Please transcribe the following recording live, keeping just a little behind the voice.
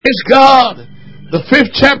Praise God. The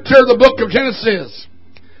 5th chapter of the book of Genesis.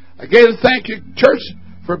 Again, thank you, church,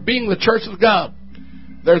 for being the church of God.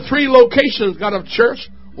 There are 3 locations God of church.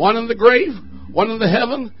 One in the grave, one in the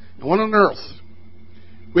heaven, and one on earth.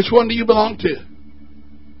 Which one do you belong to?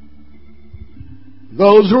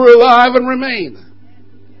 Those who are alive and remain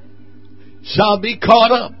shall be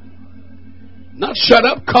caught up. Not shut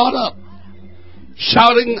up, caught up.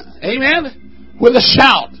 Shouting, amen, with a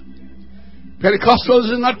shout.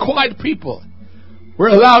 Pentecostals are not quiet people. We're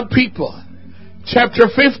a loud people. Chapter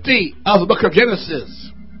 50 of the book of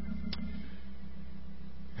Genesis.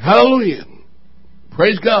 Hallelujah.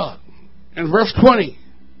 Praise God. And verse 20.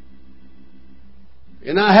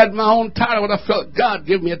 And I had my own title, and I felt God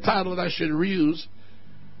gave me a title that I should reuse,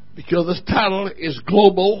 because this title is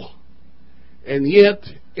global, and yet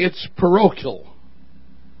it's parochial.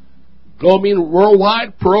 Global means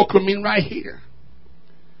worldwide, parochial means right here.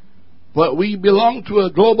 But we belong to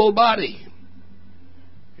a global body.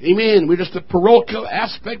 Amen. We're just a parochial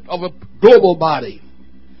aspect of a global body.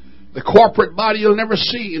 The corporate body you'll never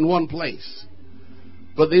see in one place.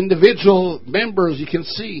 But the individual members you can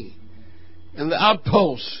see in the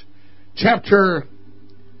outposts. Chapter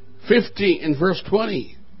 50 and verse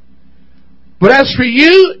 20. But as for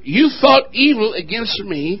you, you thought evil against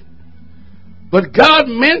me, but God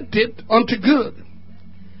meant it unto good,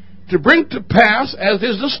 to bring to pass, as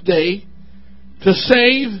is this day, to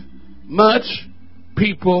save much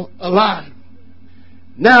people alive.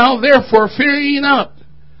 Now, therefore, fear ye not,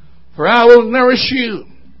 for I will nourish you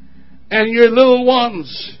and your little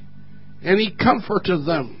ones. And he comforted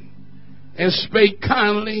them, and spake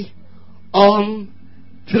kindly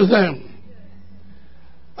unto them.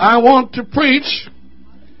 I want to preach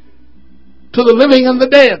to the living and the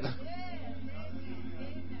dead.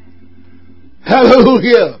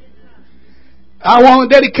 Hallelujah. I want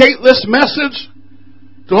to dedicate this message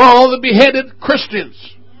to all the beheaded Christians.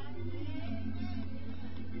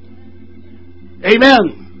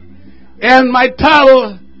 Amen. And my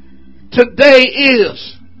title today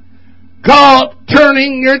is God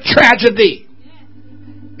Turning Your Tragedy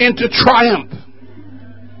into Triumph.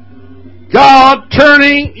 God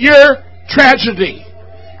turning your tragedy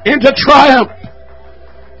into triumph.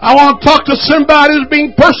 I want to talk to somebody who's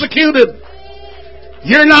being persecuted.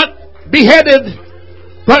 You're not beheaded,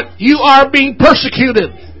 but you are being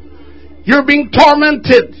persecuted. You're being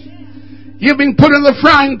tormented. You've been put in the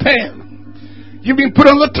frying pan. You've been put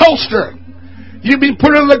in the toaster. You've been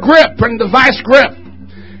put in the grip and the vice grip.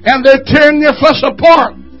 And they're tearing your flesh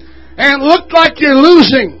apart. And look like you're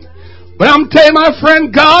losing. But I'm telling you, my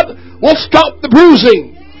friend, God will stop the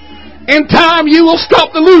bruising. In time, you will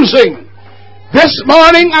stop the losing. This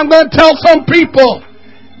morning, I'm going to tell some people,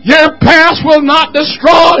 your past will not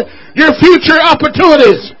destroy your future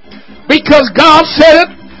opportunities. Because God said it,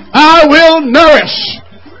 I will nourish.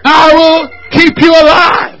 I will keep you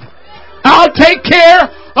alive. I'll take care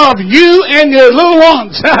of you and your little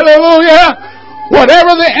ones. Hallelujah.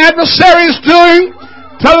 Whatever the adversary is doing,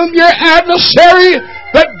 tell him your adversary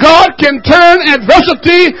that God can turn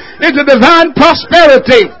adversity into divine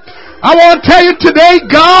prosperity. I want to tell you today,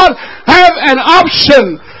 God has an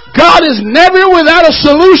option. God is never without a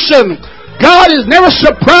solution. God is never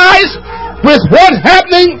surprised with what's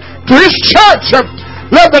happening to His church.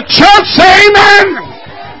 Let the church say amen.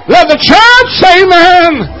 Let the church say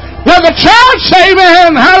amen. Let the church say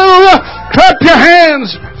amen. Hallelujah. Clap your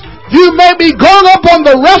hands. You may be going up on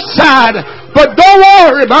the rough side, but don't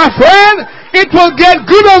worry, my friend. It will get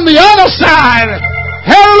good on the other side.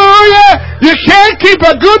 Hallelujah. You can't keep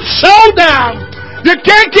a good soul down. You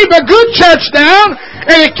can't keep a good church down.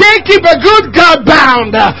 And you can't keep a good God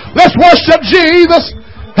bound. Let's worship Jesus.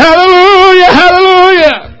 Hallelujah.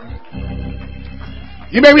 Hallelujah.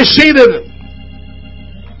 You may be seated.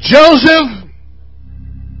 Joseph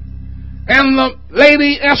and the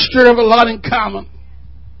lady Esther have a lot in common.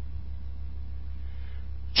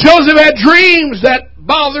 Joseph had dreams that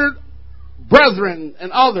bothered brethren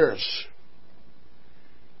and others.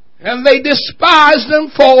 And they despised him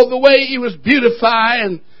for the way he was beautified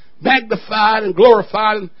and magnified and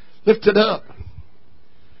glorified and lifted up.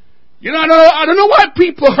 You know, I don't know why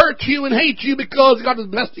people hurt you and hate you, because God is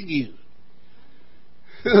blessing you.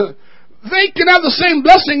 They can have the same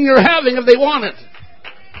blessing you're having if they want it.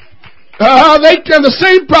 They can have the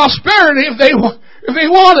same prosperity if they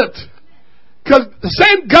want it. Because the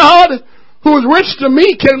same God who is rich to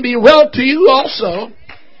me can be well to you also.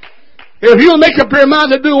 If you'll make up your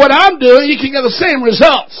mind to do what I'm doing, you can get the same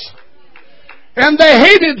results. And they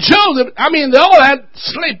hated Joseph. I mean, they all had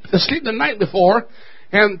sleep the night before.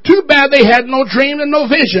 And too bad they had no dream and no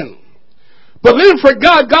vision. But living for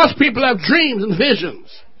God, God's people have dreams and visions.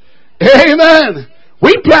 Amen.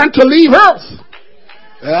 We plan to leave earth.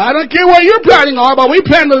 I don't care what you're planning on, but we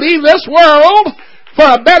plan to leave this world for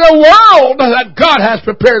a better world that God has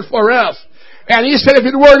prepared for us. And he said, if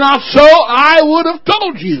it were not so, I would have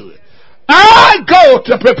told you. I go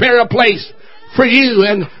to prepare a place for you,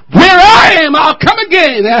 and where I am, I'll come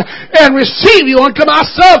again and receive you unto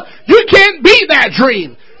myself. You can't beat that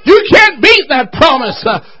dream. You can't beat that promise.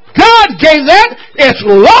 God gave that. It's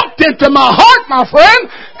locked into my heart, my friend,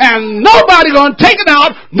 and nobody going to take it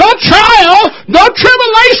out. No trial, no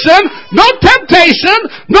tribulation, no temptation,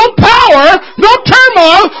 no power, no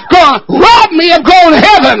turmoil going to rob me of going to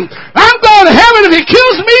heaven. I'm going to heaven if he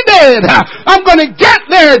kills me dead. I'm going to get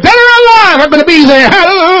there, dead or alive. I'm going to be there.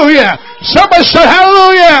 Hallelujah. Somebody say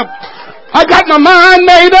hallelujah. I got my mind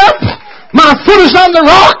made up. My foot is on the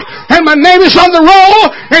rock, and my name is on the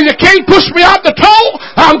roll, and you can't push me out the toe.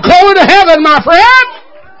 I'm going to heaven, my friend.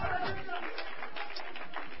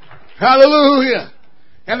 Hallelujah.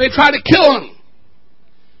 And they tried to kill him.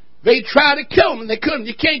 They tried to kill him, and they couldn't.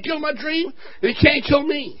 You can't kill my dream, and you can't kill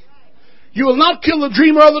me. You will not kill the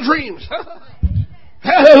dreamer of the dreams.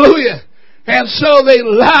 Hallelujah. And so they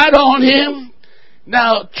lied on him.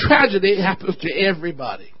 Now, tragedy happens to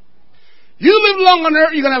everybody. You live long on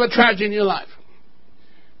earth, you're going to have a tragedy in your life.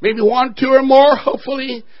 Maybe one, two, or more.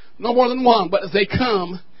 Hopefully, no more than one. But if they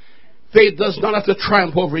come, they does not have to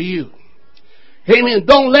triumph over you. Amen.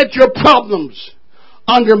 Don't let your problems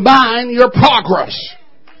undermine your progress.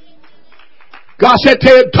 God said to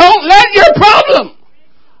you, don't let your problem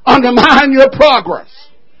undermine your progress.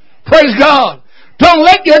 Praise God. Don't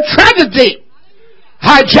let your tragedy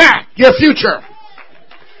hijack your future.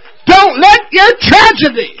 Don't let your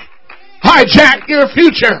tragedy hijack your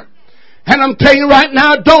future. And I'm telling you right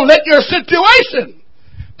now, don't let your situation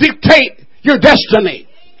dictate your destiny.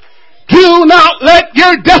 Do not let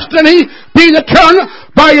your destiny be determined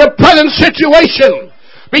by your present situation.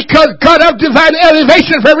 Because God has divine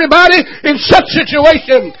elevation for everybody in such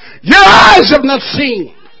situation. Your eyes have not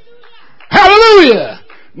seen. Hallelujah.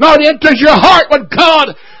 Nor enters your heart what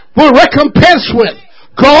God will recompense with.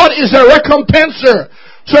 God is a recompenser.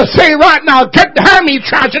 So say right now, get behind me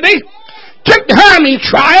tragedy. Get behind me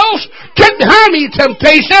trials. Get behind me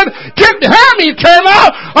temptation. Get behind me turmoil.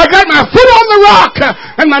 I got my foot on the rock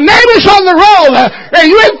and my name is on the roll. And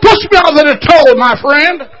you ain't pushed me out of the toe, my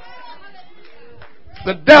friend.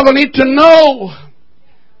 The devil needs to know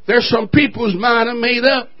there's some people whose mind are made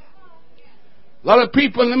up. A lot of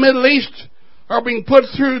people in the Middle East are being put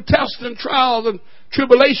through tests and trials and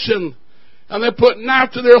tribulation. And they put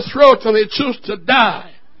knife to their throats and they choose to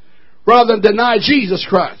die rather than deny Jesus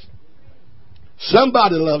Christ.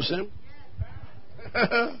 Somebody loves him.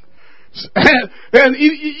 and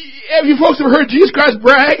have you folks ever heard Jesus Christ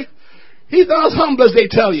brag? He's not as humble as they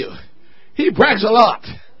tell you. He brags a lot.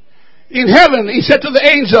 In heaven, he said to the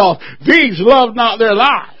angel, these love not their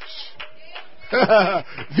lives.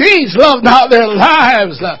 These love not their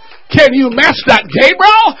lives. Can you match that,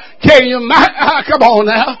 Gabriel? Can you match? Come on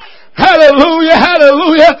now. Hallelujah,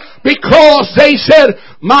 hallelujah. Because they said,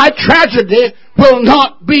 my tragedy will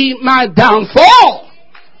not be my downfall.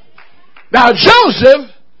 Now,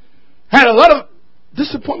 Joseph had a lot of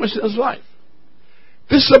disappointments in his life.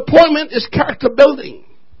 Disappointment is character building.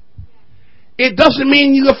 It doesn't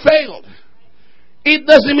mean you have failed. It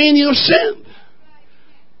doesn't mean you've sinned.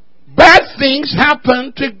 Bad things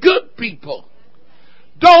happen to good people.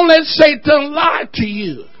 Don't let Satan lie to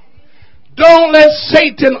you. Don't let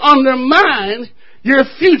Satan undermine your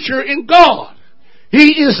future in God.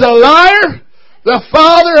 He is a liar, the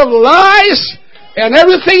father of lies, and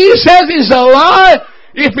everything he says is a lie.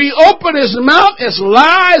 If he opened his mouth, it's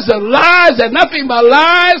lies and lies and nothing but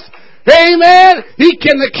lies. Amen. He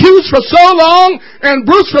can accuse for so long and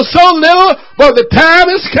bruise for so little, but the time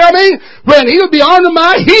is coming when he'll be under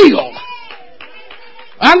my heel.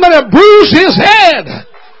 I'm going to bruise his head.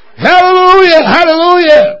 Hallelujah,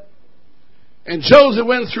 hallelujah. And Joseph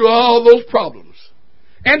went through all those problems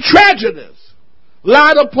and tragedies.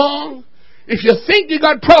 Lied upon. If you think you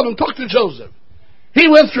got problems, talk to Joseph. He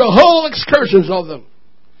went through whole excursions of them.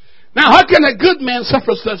 Now, how can a good man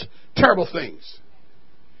suffer such terrible things?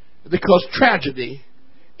 Because tragedy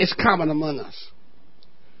is common among us.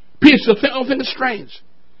 People don't think it's strange.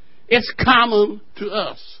 It's common to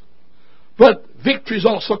us. But victory is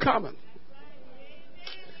also common.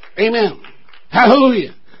 Amen.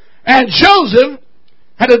 Hallelujah. And Joseph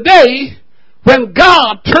had a day when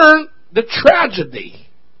God turned the tragedy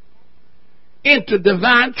into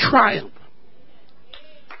divine triumph.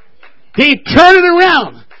 He turned it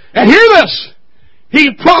around. And hear this.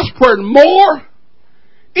 He prospered more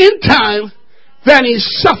in time than he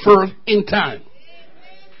suffered in time.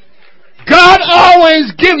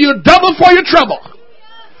 always give you double for your trouble.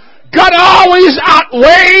 God always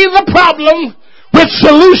outweigh the problem with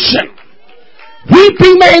solution.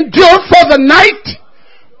 Weeping may endure for the night,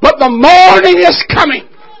 but the morning is coming.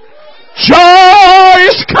 Joy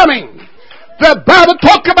is coming. The Bible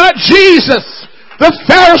talk about Jesus, the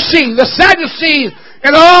Pharisees, the Sadducees,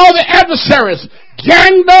 and all the adversaries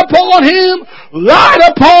ganged up on him, lied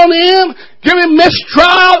upon him, give him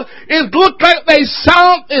mistrial. It looked like they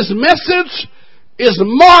sound his message, his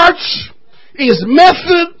march, his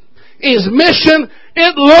method, his mission.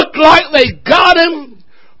 It looked like they got him,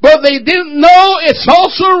 but they didn't know it's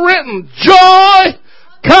also written, joy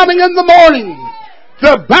coming in the morning.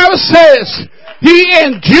 The Bible says he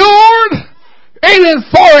endured, amen,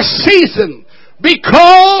 for a season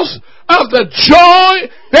because of the joy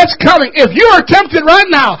that's coming. If you are tempted right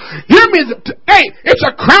now, it's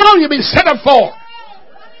a crown you've been set up for.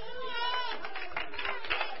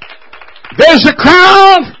 There's a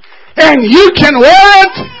crown, and you can wear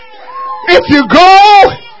it if you go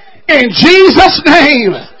in Jesus'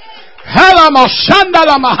 name.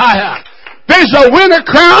 There's a winter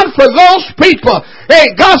crown for those people. Hey,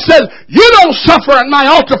 God says, you don't suffer at my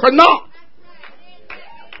altar for naught.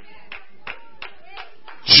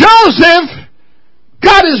 Joseph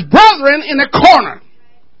got his brethren in a corner.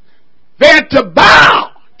 They had to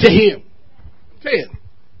bow to him. I'll tell you,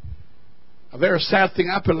 a very sad thing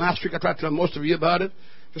happened last week. I tried to tell most of you about it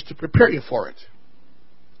just to prepare you for it.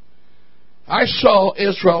 I saw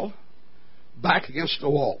Israel back against the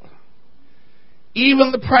wall.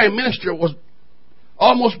 Even the prime minister was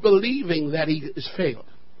almost believing that he has failed.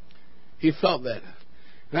 He felt that.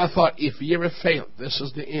 And I thought, if he ever failed, this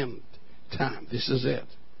is the end time. This is it.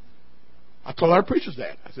 I told our preachers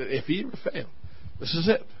that. I said, if he ever failed, this is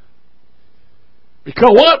it.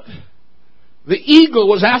 Because what the eagle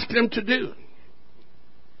was asking him to do.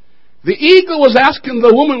 The eagle was asking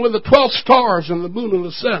the woman with the 12 stars and the moon and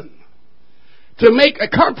the sun to make a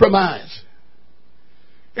compromise.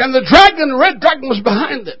 And the dragon, red dragon, was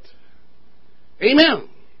behind it. Amen.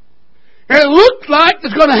 And it looked like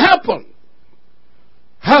it's going to happen.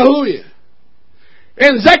 Hallelujah.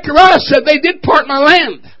 And Zechariah said, they did part my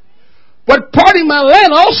land. But parting my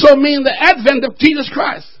land also means the advent of Jesus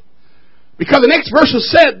Christ. Because the next verse is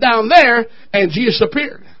said down there, and Jesus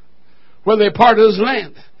appeared when they parted his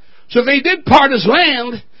land. So if they did part his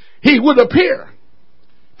land, he would appear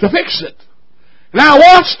to fix it. And I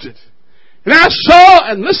watched it. And I saw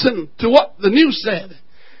and listened to what the news said.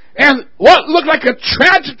 And what looked like a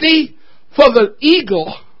tragedy for the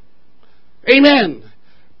eagle, amen,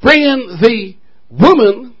 bringing the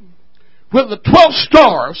woman with the 12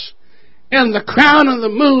 stars and the crown and the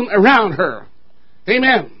moon around her.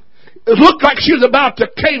 Amen. It looked like she was about to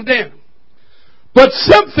cave in. But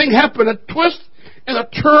something happened, a twist and a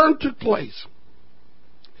turn took place.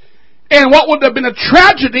 And what would have been a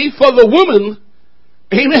tragedy for the woman,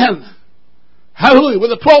 amen, hallelujah, with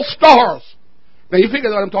the 12 stars. Now you figure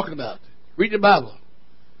out what I'm talking about. Read your Bible.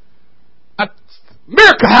 A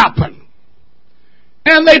miracle happened.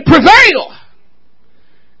 And they prevail.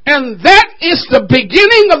 And that is the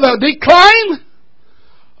beginning of the decline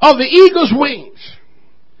of the eagle's wings.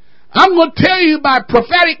 I'm going to tell you by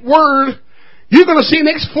prophetic word, you're going to see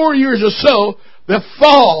next 4 years or so, the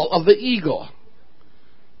fall of the eagle.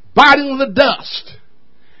 Biting the dust.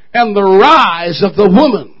 And the rise of the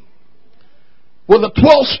woman with the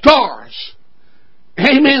 12 stars.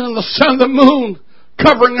 Amen. And the sun and the moon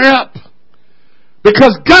covering her up.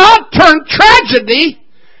 Because God turned tragedy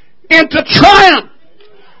into triumph.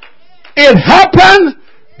 It happened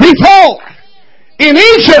before. In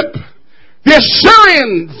Egypt, the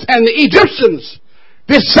Assyrians and the Egyptians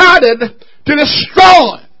decided to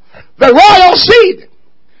destroy the royal seed.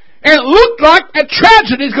 And it looked like a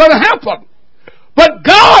tragedy is going to happen. But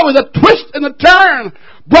God, with a twist and a turn,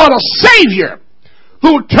 brought a Savior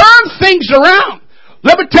who turned things around.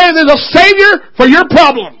 Let me tell you, there's a Savior for your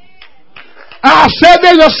problem. I said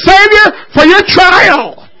there's a Savior for your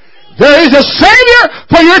trial. There is a Savior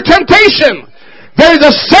for your temptation. There is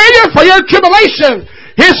a Savior for your tribulation.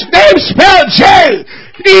 His name spelled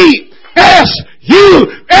J-E-S-U-S.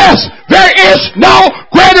 There is no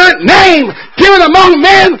greater name given among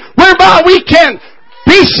men whereby we can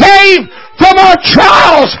be saved from our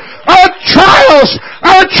trials, our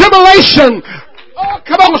tribulation. Oh,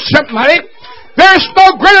 come on, somebody. There's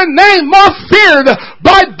no greater name more feared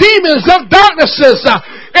by demons of darknesses.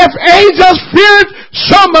 If angels fear it,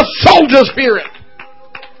 so must soldiers fear it.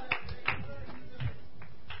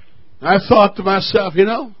 I thought to myself,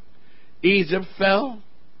 Egypt fell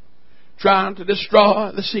trying to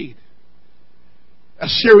destroy the seed.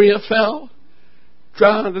 Assyria fell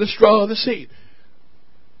trying to destroy the seed.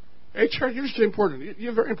 Hey, church, you're just important.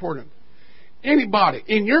 You're very important. Anybody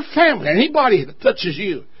in your family, anybody that touches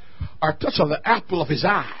you, are touched on the apple of his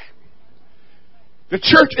eye. The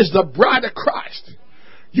church is the bride of Christ.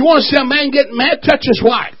 You want to see a man get mad? Touch his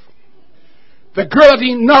wife. The girl that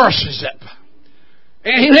he nourishes up.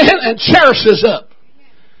 Amen. And cherishes up.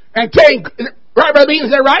 And take, right, Brother Bean?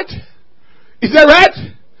 Is that right? Is that right?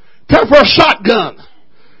 Time for a shotgun.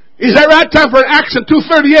 Is that right? Time for an Action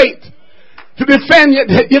 238 to defend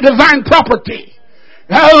your divine property.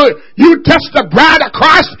 You touch the bride of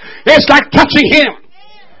Christ, it's like touching him.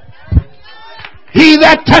 He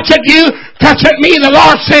that toucheth you, toucheth me, the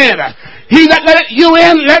Lord said. He that let you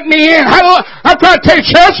in, let me in. I'm trying to tell you,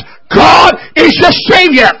 church, God is your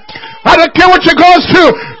Savior. I don't care what you're going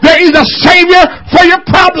through. There is a Savior for your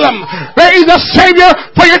problem. There is a Savior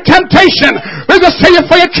for your temptation. There's a Savior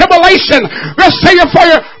for your tribulation. There's a Savior for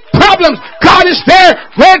your problems. God is there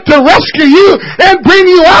ready to rescue you and bring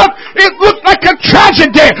you out. It looked like a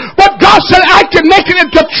tragedy, but God said, I can make it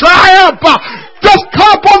into triumph. Just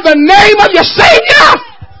call upon the name of your Savior.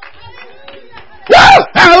 Woo!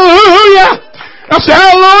 Hallelujah! I say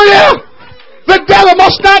hallelujah! The devil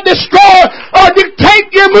must not destroy or dictate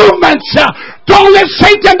your movements. Don't let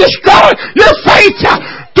Satan destroy your faith.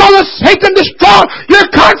 Don't let Satan destroy your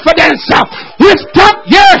confidence. Lift up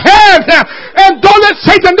your head and don't let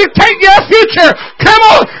Satan dictate your future. Come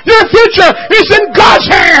on, your future is in God's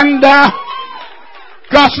hand.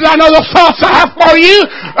 God said, I know the thoughts I have for you.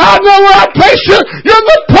 I know where I place you. You're in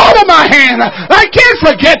the palm of my hand. I can't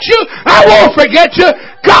forget you. I won't forget you.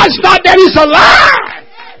 God's not dead. He's alive.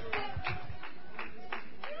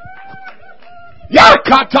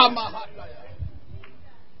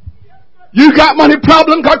 You got money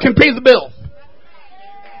problem, God can pay the bill.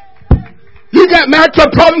 You got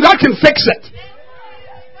marital problem, God can fix it.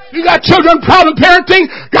 You got children problem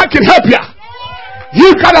parenting, God can help you.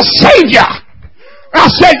 You got a Savior. I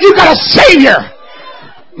said, you got a Savior.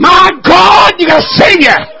 My God, you got a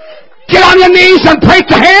Savior. Get on your knees and pray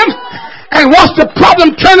to Him and watch the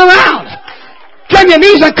problem turn around. Get on your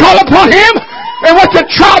knees and call upon Him and watch the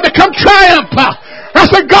trial become triumph. I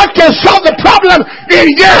said, God can solve the problem in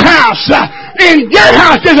your house. In your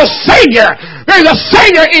house, there's a Savior. There's a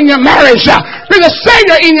Savior in your marriage. There's a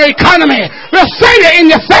Savior in your economy. There's a Savior in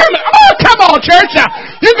your family. Oh, come on, church.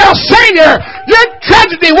 You got a Savior. Your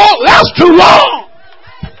tragedy won't last too long.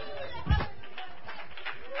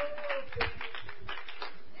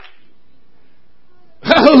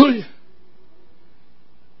 Hallelujah.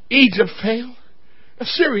 Egypt failed.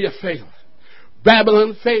 Assyria failed.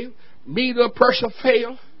 Babylon failed. Media, Persia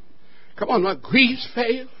failed. Come on, now. Greece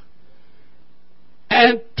failed.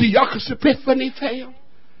 Antiochus Epiphanes failed.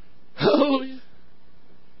 Hallelujah.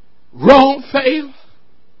 Rome failed.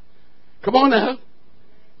 Come on now.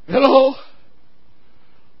 Hello.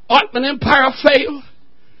 Ottoman Empire failed.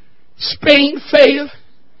 Spain failed.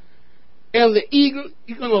 And the eagle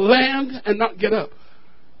is going to land and not get up.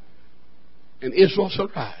 And Israel shall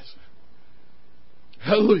rise.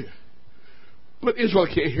 Hallelujah. But Israel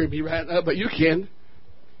can't hear me right now, but you can.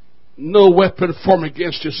 No weapon formed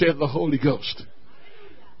against you, saith the Holy Ghost,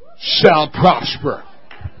 shall prosper.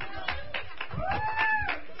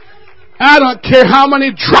 I don't care how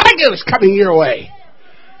many dragons coming your way.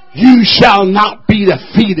 You shall not be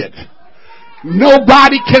defeated.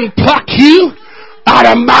 Nobody can pluck you out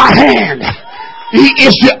of my hand. He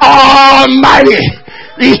is the Almighty.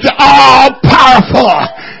 He's the all-powerful.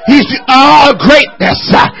 He's the all-greatness.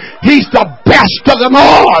 He's the best of them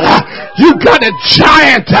all. You got a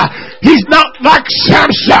giant. He's not like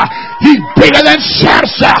Samson. He's bigger than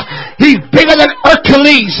Samson. He's bigger than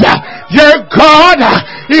Hercules. Your God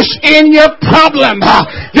is in your problem.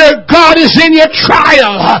 Your God is in your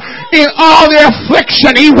trial. In all the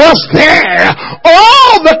affliction, He was there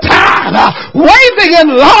all the time, waiting in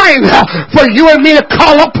line for you and me to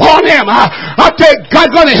call upon Him. I tell you,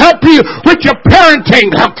 God's going to help you with your parenting.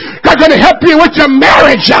 God's going to help you with your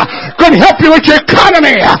marriage. Going to help you with your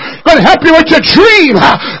economy. Going to help you with your dream.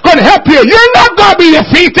 Going to help you. You're not going to be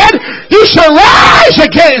defeated. You shall rise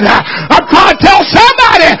again. I'm trying to tell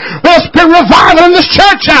somebody there's been revival in this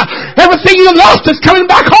church. Everything you lost is coming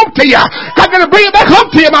back home to you. God's going to bring it back home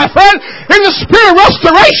to you, my friend. In the spirit of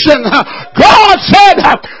restoration, God said,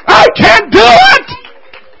 I can do it.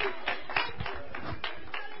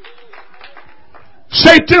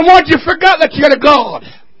 Satan wants you to forget that you got a God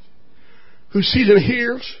who sees and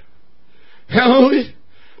hears. Hallelujah.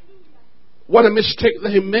 What a mistake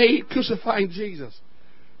they made crucifying Jesus.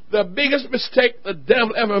 The biggest mistake the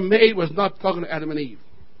devil ever made was not talking to Adam and Eve.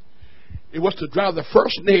 It was to drive the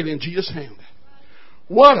first nail in Jesus' hand.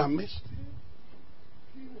 What a mistake.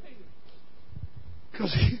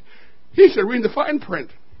 Because he said, read the fine print.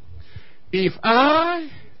 If I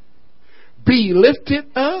be lifted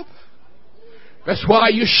up, that's why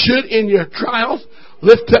you should in your trials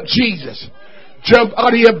lift up Jesus. Jump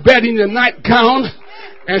out of your bed in your nightgown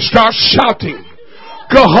and start shouting.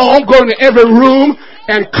 Go home, go into every room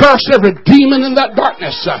and curse every demon in that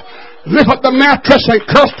darkness. Lift up the mattress and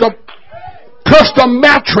curse the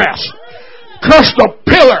mattress. Curse the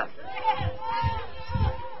pillar.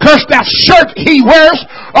 Curse that shirt he wears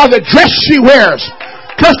or the dress she wears.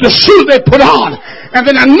 Curse the shoes they put on. And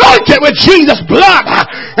then anoint it with Jesus' blood.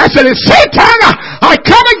 And said, Satan, I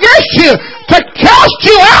come against you to cast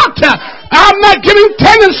you out. I'm not giving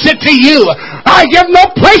tendency to you. I give no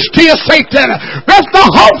place to you, Satan. There's no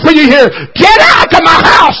hope for you here. Get out of my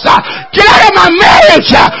house. Get out of my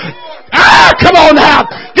marriage. Come on now.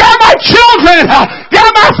 Get out of my children. Get out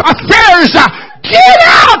of my affairs. Get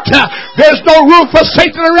out. There's no room for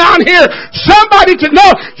Satan around here. Somebody to know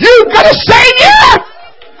you've got to say yes.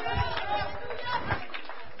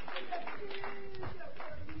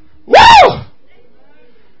 Woo!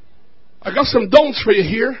 I got some don'ts for you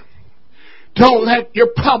here. Don't let your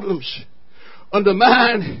problems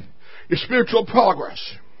undermine your spiritual progress.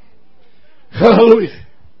 Hallelujah.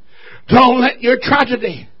 Don't let your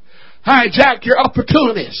tragedy hijack your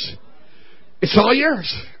opportunities. It's all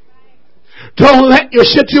yours. Don't let your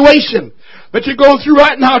situation that you're going through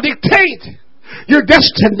right now dictate your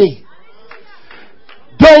destiny.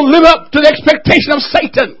 Don't live up to the expectation of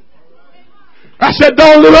Satan. I said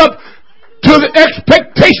don't live up to the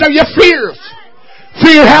expectation of your fears.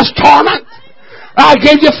 Fear has torment. I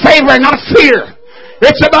gave you favor, not fear.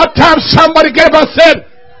 It's about time somebody get up and said,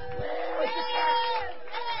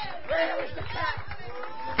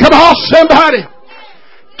 come on, somebody.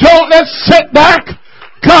 Don't let setback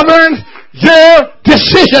govern your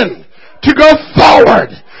decision to go forward.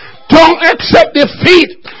 Don't accept defeat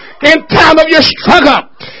in time of your struggle.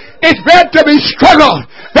 It's better to be struggled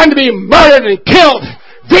than to be murdered and killed.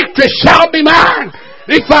 Victory shall be mine.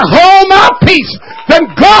 If I hold my peace, then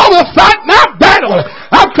God will fight my battle.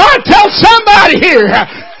 I'm trying to tell somebody here,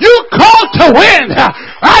 you called to win.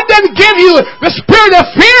 I didn't give you the spirit of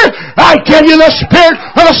fear. I gave you the spirit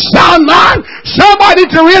of a sound mind. Somebody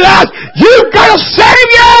to realize you've got a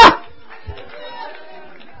Savior.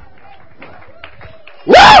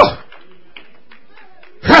 Woo!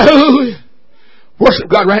 Hallelujah. Worship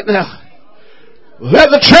God right now. Let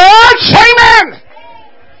the church say amen.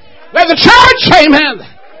 Let the church say amen.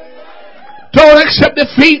 Don't accept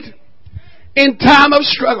defeat in time of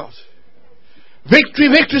struggles.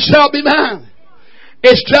 Victory shall be mine.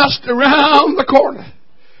 It's just around the corner.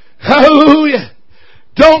 Hallelujah.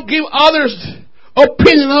 Don't give others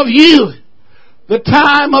opinion of you the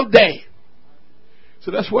time of day.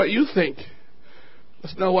 So that's what you think.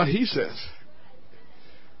 Let's know what he says.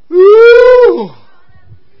 Woo!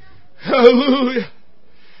 Hallelujah.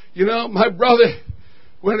 You know, my brother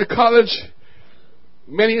went to college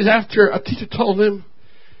many years after a teacher told him,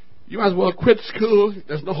 you might as well quit school.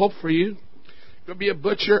 There's no hope for you. You'll be a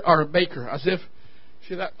butcher or a baker. As if,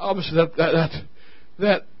 see, that obviously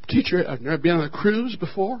that teacher had never been on a cruise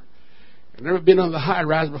before, had never been on the high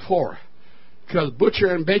rise before, because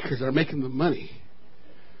butcher and bakers are making the money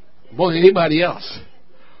more than anybody else,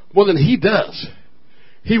 more than he does.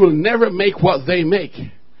 He will never make what they make.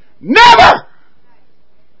 Never!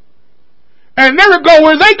 And never go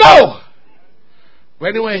where they go. But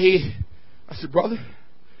anyway, I said, brother,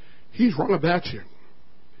 he's wrong about you.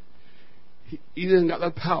 He didn't got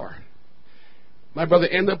that power. My brother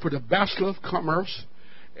ended up with a Bachelor of Commerce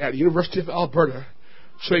at the University of Alberta.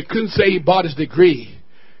 So he couldn't say he bought his degree,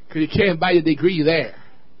 because he can't buy a degree there.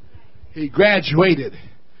 He graduated,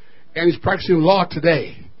 and he's practicing law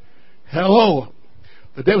today. Hello.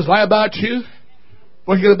 The devil's lie about you.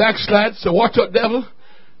 Well, you're going to backslide, so watch out, devil.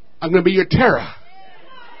 I'm going to be your terror.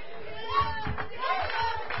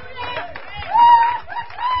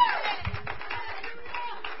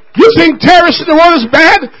 You think terrorists in the world is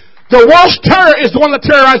bad? The worst terror is the one that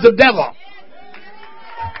terrorized the devil.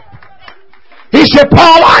 He said,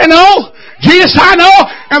 Paul, I know. Jesus, I know.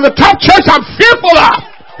 And the top church I'm fearful of.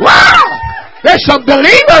 Wow! There's some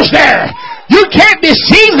believers there. You can't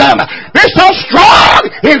deceive them. They're so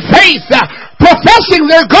strong in faith. Professing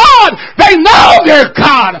their God. They know their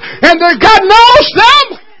God. And their God knows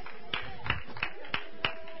them.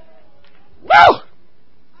 Woo!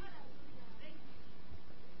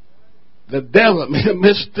 The devil made a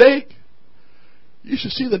mistake. You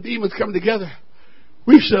should see the demons come together.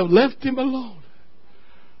 We should have left him alone.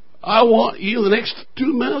 I want you the next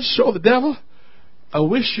 2 minutes show the devil, I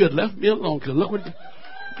wish you had left me alone. Because look what...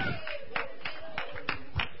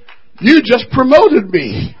 You just promoted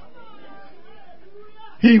me.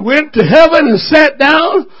 He went to heaven and sat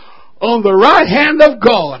down on the right hand of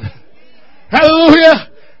God. Hallelujah.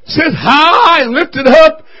 Sit high and lifted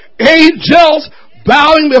up. Angels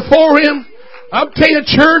bowing before him. I'm telling you,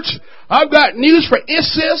 church, I've got news for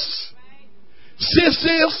Isis,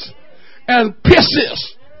 Sissis, and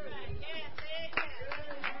Pissis.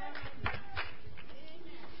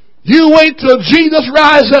 You wait till Jesus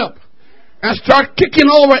rise up and start kicking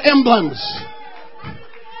over emblems.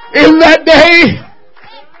 In that day,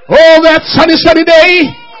 that sunny day,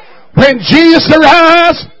 when Jesus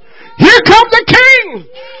arrives, here comes the King,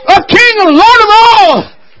 a King and Lord of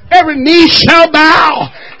all. Every knee shall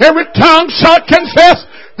bow, every tongue shall confess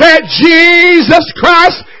that Jesus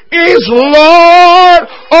Christ is Lord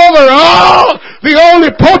over all, the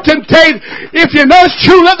only potentate. If you know it's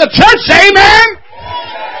true, let the church say amen.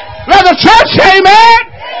 Let the church say amen.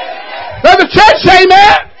 Let the church say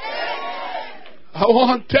amen. I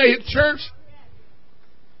want to tell you, church,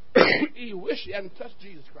 you wish you hadn't touched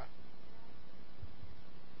Jesus Christ.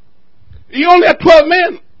 You only had 12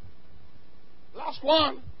 men. Lost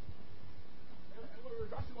one.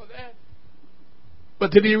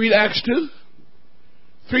 But did he read Acts 2?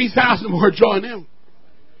 3,000 more joined him.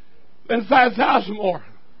 Then 5,000 more.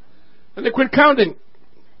 And they quit counting.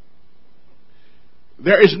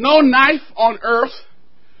 There is no knife on earth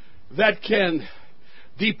that can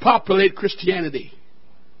depopulate Christianity.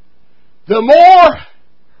 The more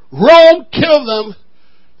Rome killed them,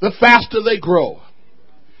 the faster they grow.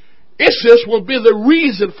 ISIS will be the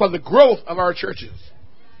reason for the growth of our churches.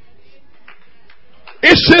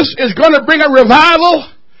 ISIS is going to bring a revival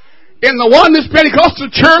in the Oneness Pentecostal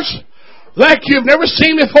church like you've never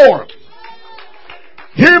seen before.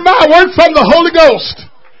 Hear my word from the Holy Ghost.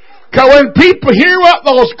 Because when people hear what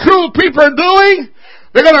those cruel people are doing,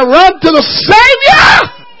 they're going to run to the Savior.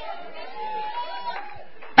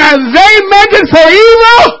 And they meant it for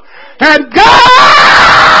evil. And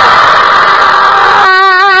God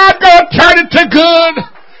going to turn it to good.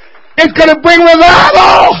 It's going to bring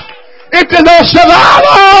revival. It's no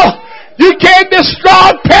survival. You can't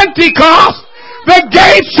destroy Pentecost. The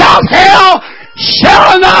gates of hell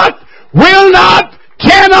shall not, will not,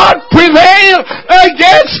 cannot prevail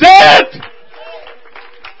against it.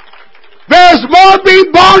 There's more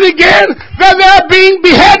being born again than they're being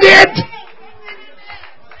beheaded.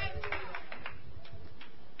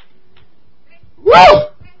 Woo!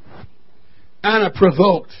 Anna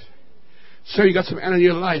provoked. So you got some Anna in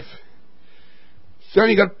your life. So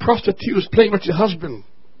you got prostitutes playing with your husband.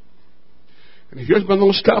 And if your husband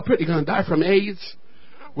don't stop it, you're going to die from AIDS.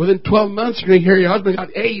 Within 12 months, you're going to hear your husband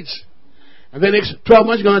got AIDS. And then the next 12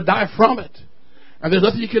 months, you're going to die from it. And there's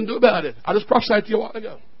nothing you can do about it. I just prophesied to you a while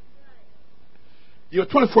ago. You have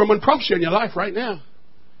a 24-month prophecy in your life right now.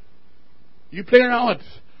 You playing around with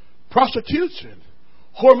prostitutes and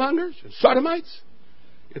whoremongers and sodomites.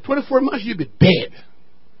 In 24 months, you'll be dead.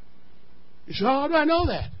 You say, how do I know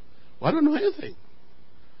that? Well, I don't know anything.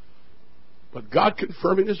 But God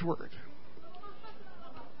confirming His word.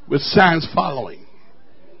 With signs following.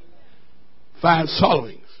 Signs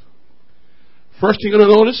following. First thing you're going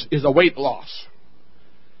to notice is a weight loss.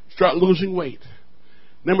 Start losing weight.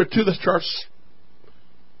 Number 2, that starts,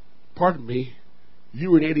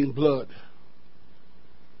 urinating blood.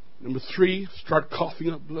 Number 3, start coughing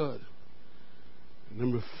up blood.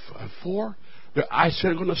 Number 4, their eyes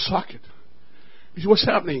are going to socket. You see what's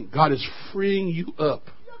happening? God is freeing you up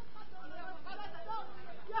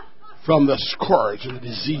from the scourge and the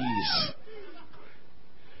disease.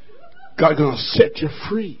 God is going to set you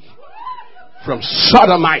free from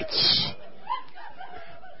sodomites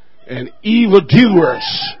and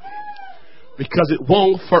evildoers, because it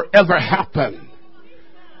won't forever happen.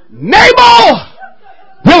 Nabal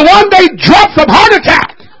will one day drop from heart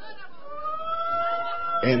attack,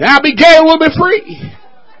 and Abigail will be free.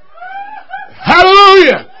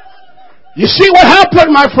 Hallelujah. You see what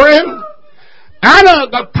happened, my friend? Anna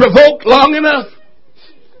got provoked long enough,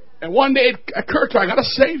 and one day it occurred to her, I got a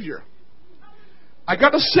Savior. I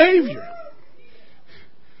got a Savior.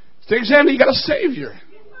 Stay examining, you got a Savior.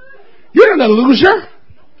 You're not a loser.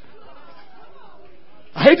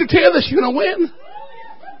 I hate to tell you this, you're going to win.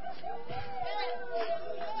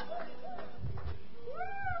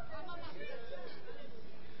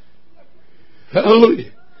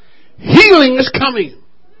 Hallelujah. Healing is coming.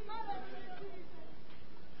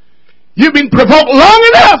 You've been provoked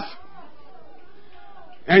long enough.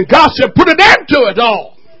 And God said, put an end to it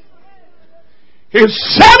all. And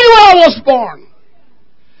Samuel was born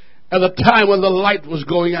at the time when the light was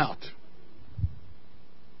going out.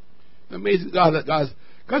 Amazing God, that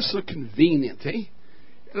God's so convenient, eh?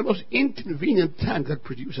 At the most inconvenient time, God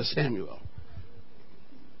produced a Samuel.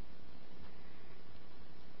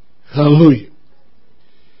 Hallelujah.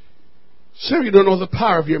 Some of you don't know the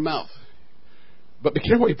power of your mouth. But be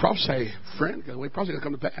careful what you prophesy, friend, because what prophecy is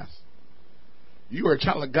going to come to pass. You are a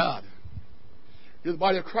child of God. You're the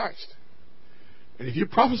body of Christ. And if you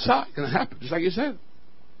prophesy, it's going to happen, just like you said.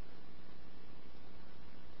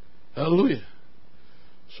 Hallelujah.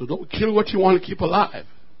 So don't kill what you want to keep alive.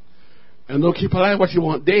 And don't keep alive what you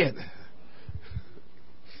want dead.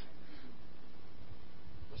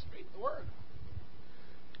 Speak the word.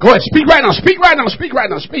 Go ahead, speak right now, speak right now, speak right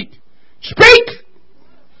now, speak. Speak!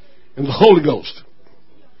 In the Holy Ghost.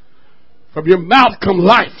 From your mouth come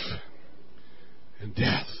life and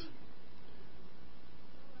death.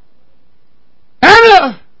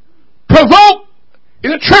 Anna provoked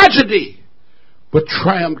in a tragedy, but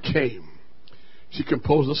triumph came. She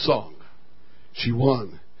composed a song. She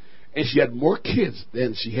won. And she had more kids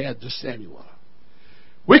than she had just Samuel.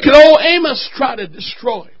 Wicked old Amos tried to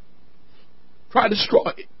destroy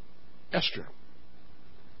Esther.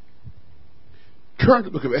 Turn to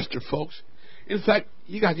the book of Esther, folks. In fact,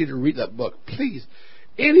 you guys need to read that book. Please.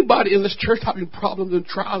 Anybody in this church having problems and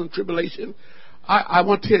trials and tribulation, I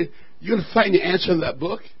want to tell you, you're going to find the answer in that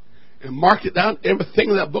book and mark it down. Everything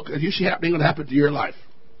in that book that you see happening going to happen to your life.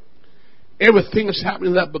 Everything that's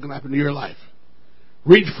happening in that book is going to happen to your life.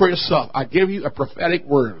 Read for yourself. I give you a prophetic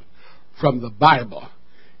word from the Bible.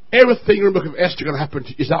 Everything in the book of Esther is going to happen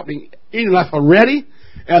is happening in your life already,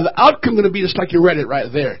 and the outcome is going to be just like you read it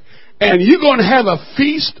right there. And you're going to have a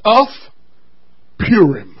feast of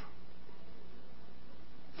Purim.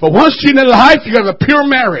 For once in your life, you have a pure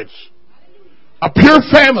marriage, a pure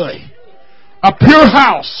family, a pure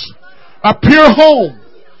house, a pure home,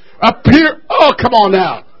 oh, come on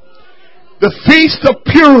now. The feast of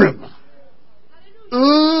Purim.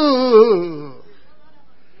 Ooh.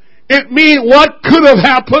 It means what could have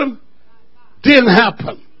happened didn't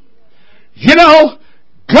happen. You know,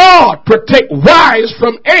 God protect wives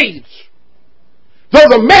from AIDS. Though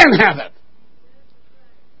the man have it.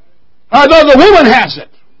 Or though the woman has it.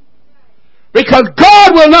 Because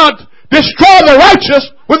God will not destroy the righteous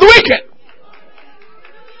with the wicked.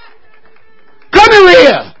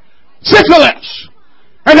 Gonorrhea, syphilis,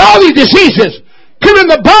 and all these diseases come in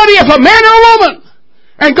the body of a man or a woman.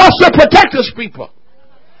 And God still protect His people.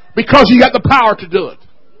 Because He got the power to do it.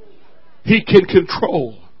 He can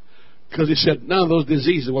control. Because He said, none of those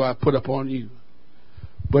diseases will I put upon you.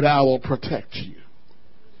 But I will protect you.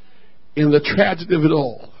 In the tragedy of it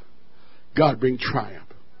all, God brings triumph.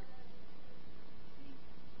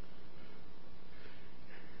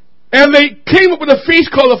 And they came up with a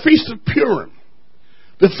feast called the Feast of Purim.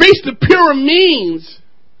 The Feast of Purim means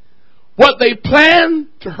what they planned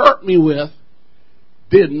to hurt me with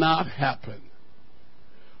did not happen.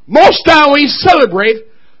 Most time we celebrate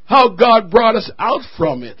how God brought us out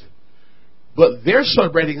from it. But they're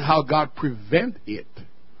celebrating how God prevented it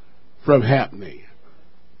from happening.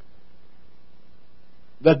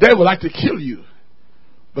 The devil like to kill you.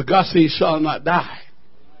 But God said, you shall not die.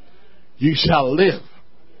 You shall live.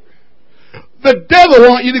 The devil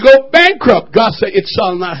wants you to go bankrupt. God said, it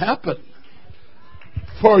shall not happen.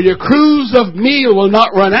 For your cruse of meal will not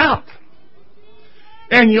run out.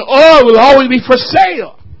 And your oil will always be for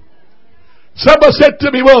sale. Somebody said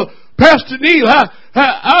to me, well, Pastor Neil,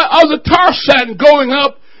 how's the tar sand going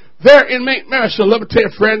up there in McMurray? So let me tell you,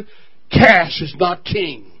 friend, cash is not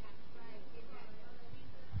king.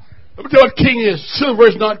 Let me tell you what king is. Silver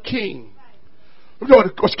is not king. Let me tell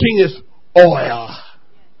you what king is. Oil.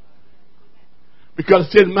 Because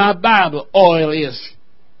it's in my Bible, oil is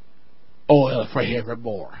oil for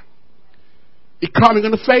evermore. Economy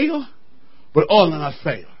going to fail, but oil will not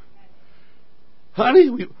fail. Honey,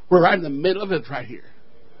 we're right in the middle of it right here.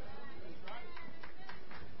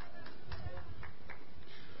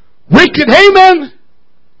 Wicked Haman,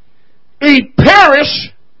 he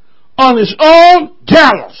perished on his own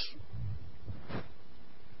gallows.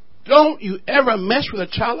 Don't you ever mess with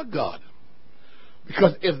a child of God.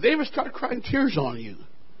 Because if they ever start crying tears on you,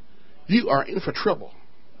 you are in for trouble.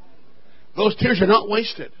 Those tears are not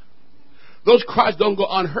wasted. Those cries don't go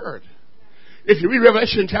unheard. If you read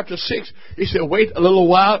Revelation chapter 6, he said, wait a little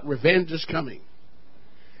while, revenge is coming.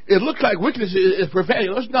 It looks like wickedness is revenge.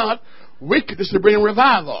 It's not. Wickedness is bringing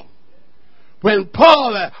revival. When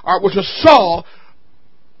Paul, which was Saul,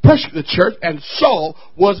 persecuted the church, and Saul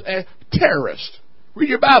was a terrorist. Read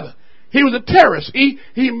your Bible. He was a terrorist. He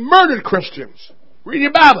murdered Christians. Read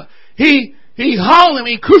your Bible. He hung them.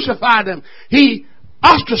 He crucified them. He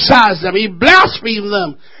ostracized them. He blasphemed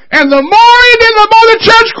them. And the more he did, the more the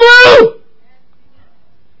church grew.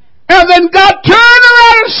 And then God turned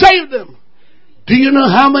around and saved them. Do you know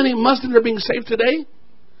how many Muslims are being saved today?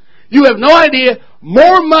 You have no idea.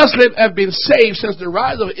 More Muslims have been saved since the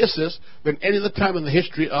rise of ISIS than any other time in the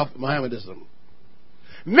history of Mohammedanism.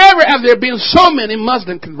 Never have there been so many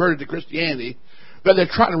Muslims converted to Christianity that they're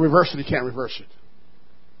trying to reverse it and can't reverse it.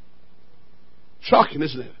 Shocking,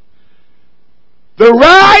 isn't it? The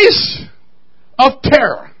rise of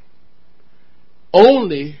terror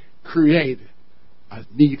only created a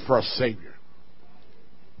need for a Savior.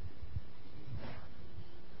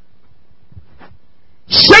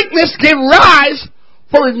 Sickness gave rise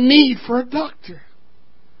for a need for a doctor.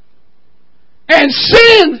 And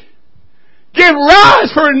sin gave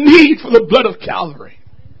rise for a need for the blood of Calvary.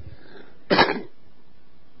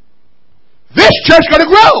 This church is going to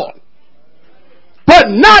grow, but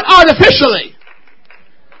not artificially.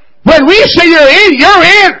 When we say you're in, you're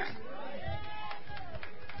in.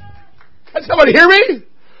 Can somebody hear me?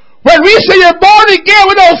 When we say you're born again,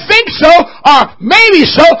 we don't think so, or maybe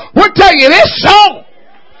so. We're telling you it's so.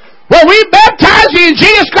 When we baptize you in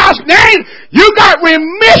Jesus Christ's name, you got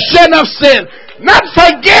remission of sin, not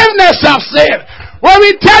forgiveness of sin. When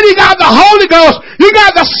we tell you got the Holy Ghost, you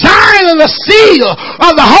got the sign and the seal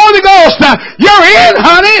of the Holy Ghost. You're in,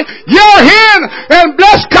 honey. You're in. And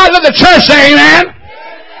bless God, let the church say amen.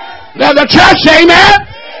 Let the church say amen.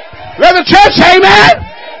 Let the church say amen.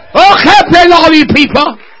 Oh, clap in all you people.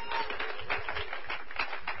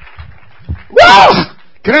 Whoa!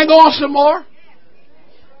 Can I go on some more?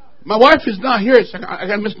 My wife is not here, so I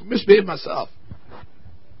got to misbehave myself.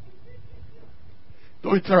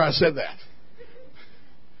 Don't tell her I said that.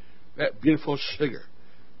 That beautiful sugar.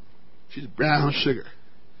 She's brown sugar.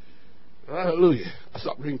 Hallelujah. I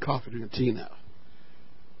stopped drinking coffee, drinking tea now.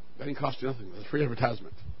 That didn't cost you nothing. It was a free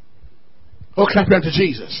advertisement. Oh, clap it up to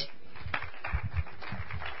Jesus.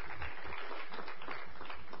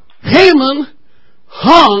 Haman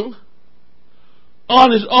hung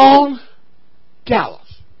on his own gallows.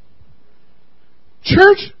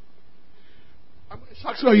 Church, I'm going to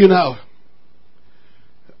shock some of you now.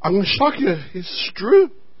 I'm going to shock you. It's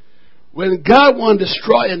true. When God wanted to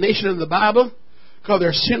destroy a nation in the Bible because of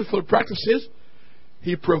their sinful practices,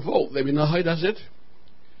 He provoked them. You know how He does it?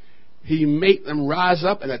 He made them rise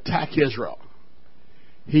up and attack Israel.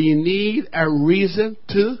 He need a reason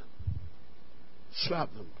to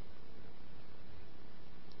slap them.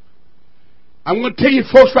 I'm going to tell you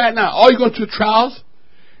folks right now, all you're going through trials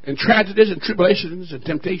and tragedies and tribulations and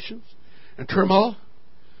temptations and turmoil,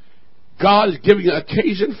 God is giving you an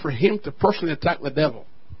occasion for Him to personally attack the devil.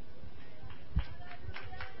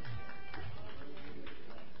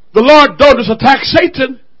 The Lord don't just attack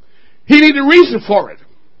Satan. He needed a reason for it.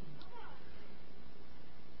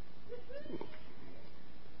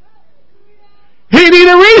 He needed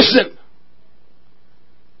a reason.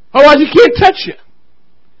 Otherwise he can't touch you.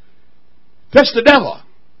 That's the devil.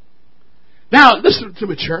 Now, listen to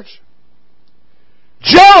me, church.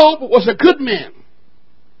 Job was a good man.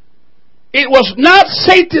 It was not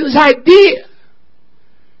Satan's idea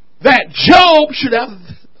that Job should have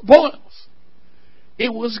boils.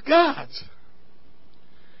 It was God's.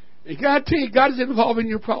 And can I tell you, God is involved in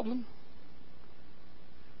your problem?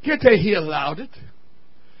 Can I tell you, He allowed it?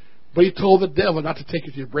 But He told the devil not to take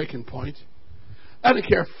you to your breaking point. I don't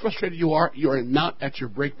care how frustrated you are not at your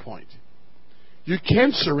break point. You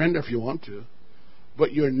can surrender if you want to,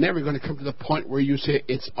 but you're never going to come to the point where you say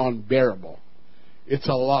it's unbearable. It's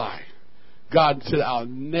a lie. God said, I'll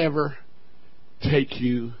never take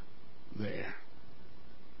you there.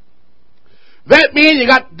 That means you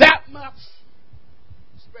got that much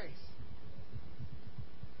space.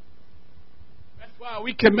 That's why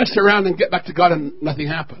we can mess around and get back to God and nothing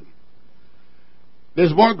happened.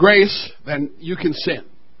 There's more grace than you can sin.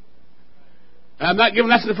 And I'm not giving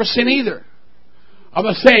lesson for sin either. I'm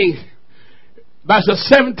not saying, by the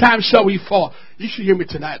 7 times shall we fall. You should hear me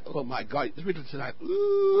tonight. Oh my God, let's read it tonight.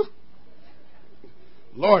 Ooh.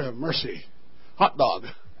 Lord of mercy. Hot dog.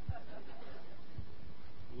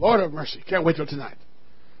 Lord of mercy. Can't wait till tonight.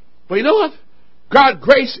 But you know what? God's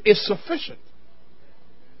grace is sufficient.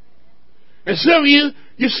 And some of you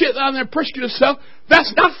sit down there and persecute yourself.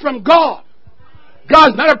 That's not from God.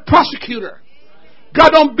 God's not a prosecutor.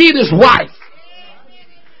 God don't beat His wife.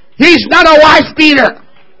 He's not a wife beater.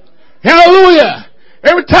 Hallelujah.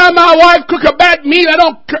 Every time my wife cook a bad meal, I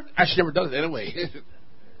don't... She never does it anyway.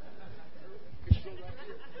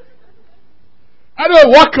 I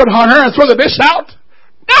don't walk on her and throw the dish out.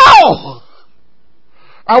 No!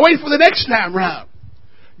 I wait for the next time round.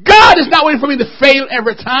 God is not waiting for me to fail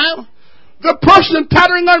every time. The person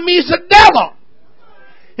tattering on me is the devil.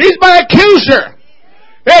 He's my accuser.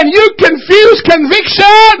 And you confuse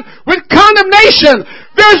conviction with condemnation.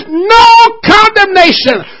 There's no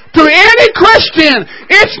condemnation to any Christian.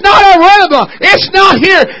 It's not available. It's not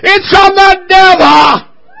here. It's on the devil.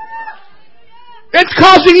 It's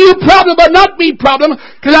causing you problem, but not me problem,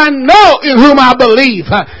 because I know in whom I believe.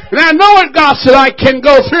 And I know what God said I can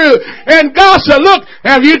go through. And God said, look,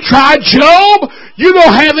 have you tried Job? You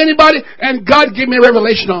don't have anybody. And God gave me a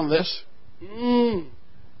revelation on this.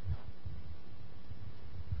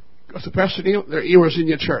 Because the Pastor Neil, there are heroes in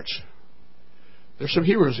your church. There's some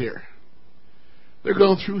heroes here. They're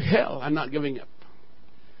going through hell. I'm not giving up.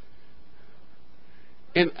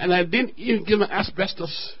 And I didn't even give them an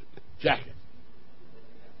asbestos jacket.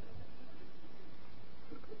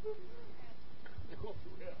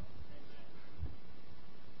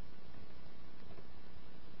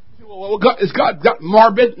 Well, is God got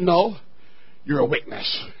morbid? No. You're a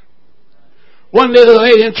weakness. One day the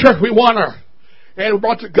lady in church, we won her. And we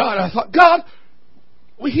brought to God. I thought, God,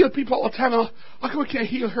 we heal people all the time. How come we can't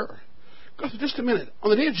heal her? God said, just a minute. On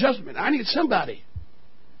the day of judgment, I need somebody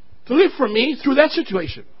to live for me through that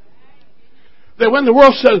situation. That when the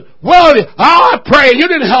world says, well, I prayed, you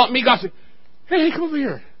didn't help me. God said, hey, come over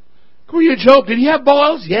here. Come over here, Job. Did you have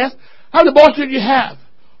boils? Yes. How many boils did you have?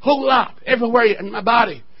 Whole lot. Everywhere in my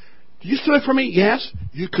body. Do you still live for me? Yes.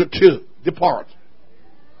 You could too. Depart.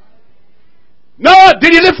 Noah,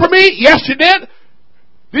 did you live for me? Yes, you did.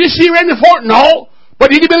 Did you see rain before? No. But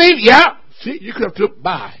did you believe? Yeah. See, you could have took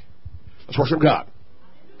by. Let's worship God.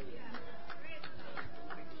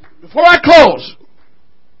 Before I close,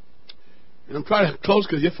 and I'm trying to close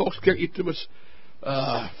because you folks can't eat too much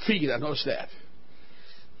feed. I noticed that.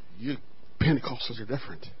 You Pentecostals are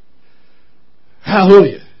different.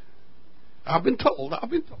 Hallelujah. I've been told.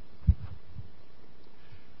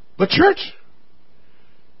 But church,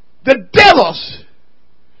 the devils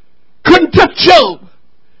couldn't touch Job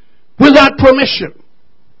without permission.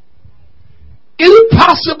 Is it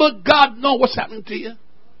possible God knows what's happening to you?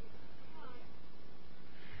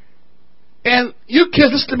 And you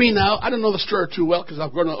kids, listen to me now. I don't know the story too well because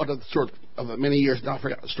I've grown up with the story of many years now. I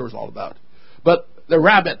forgot what the story's all about. But the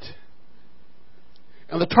rabbit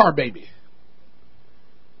and the tar baby.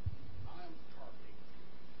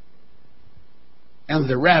 And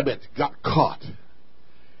the rabbit got caught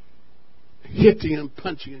hitting and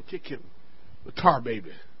punching and kicking the tar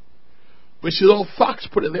baby. But see, the old fox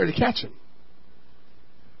put it there to catch him.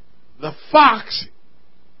 The fox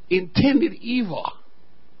intended evil.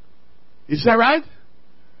 Is that right?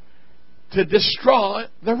 To destroy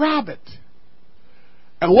the rabbit.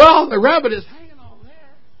 And while the rabbit is hanging on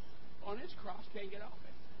there, on his cross, can't get off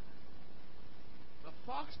it. The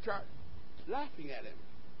fox started laughing at him.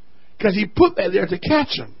 Because he put that there to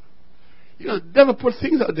catch him. You know, the devil put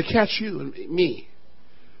things out to catch you and me.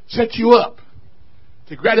 Set you up.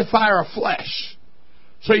 To gratify our flesh.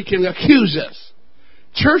 So he can accuse us.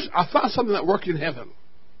 Church, I found something that worked in heaven.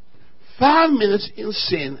 5 minutes in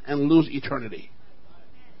sin and lose eternity.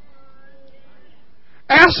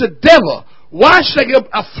 Ask the devil, why should I give up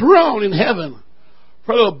a throne in heaven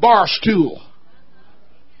for a little bar stool?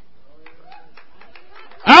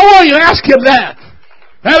 I want you to ask him that.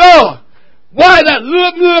 Hello. Why that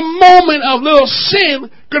little moment of little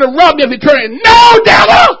sin going to rob me of eternity? No,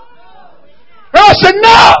 devil! I said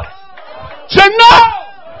no! Said no!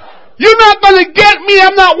 You're not going to get me.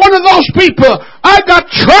 I'm not one of those people. I got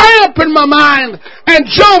triumph in my mind. And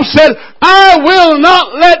Job said, I will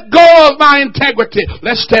not let go of my integrity.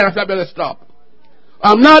 Let's stand. I better stop.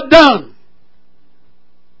 I'm not done.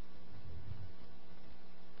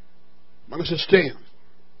 I'm going to stand.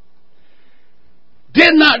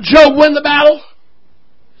 Did not Job win the battle?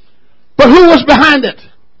 But who was behind it?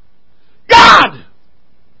 God!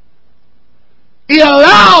 He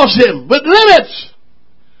allows him with limits.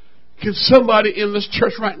 Can somebody in this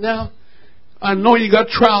church right now, I know you got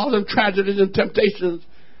trials and tragedies and temptations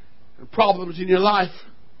and problems in your life,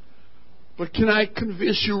 but can I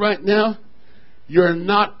convince you right now, you're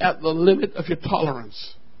not at the limit of your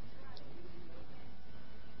tolerance.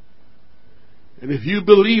 And if you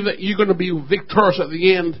believe that you're going to be victorious at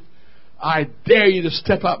the end, I dare you to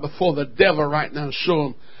step out before the devil right now and show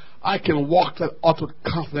him, I can walk that altar with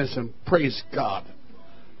confidence and praise God.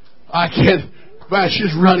 I can...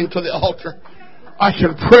 She's running to the altar. I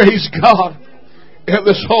can praise God at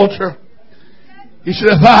this altar. He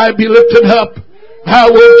said, if I be lifted up,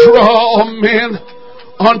 I will draw all men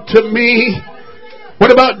unto me.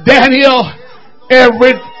 What about Daniel?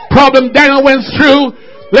 Every problem Daniel went through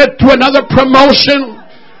led to another promotion.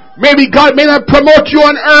 Maybe God may not promote you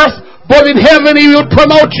on earth, but in heaven He will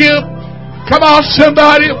promote you. Come on,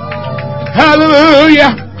 somebody.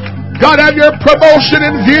 Hallelujah. God have your promotion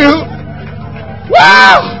in view.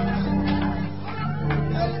 Wow!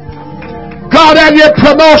 God have your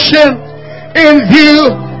promotion in view.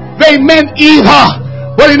 They meant evil.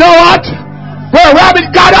 But you know what? Where a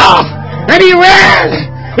rabbit got off and he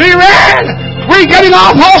ran. He ran. We're getting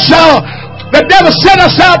off also. The devil set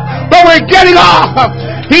us up, but we're getting off.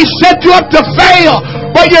 He set you up to fail,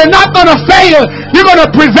 but you're not going to fail. You're going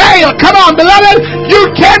to prevail. Come on, beloved.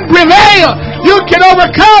 You can prevail. You can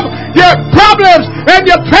overcome your problems and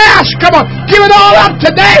your past. Come on. Give it all up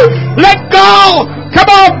today. Let go. Come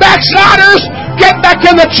on, backsliders. Get back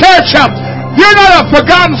in the church. You're not a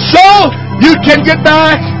forgotten soul. You can get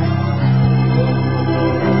back.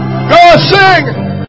 Go sing.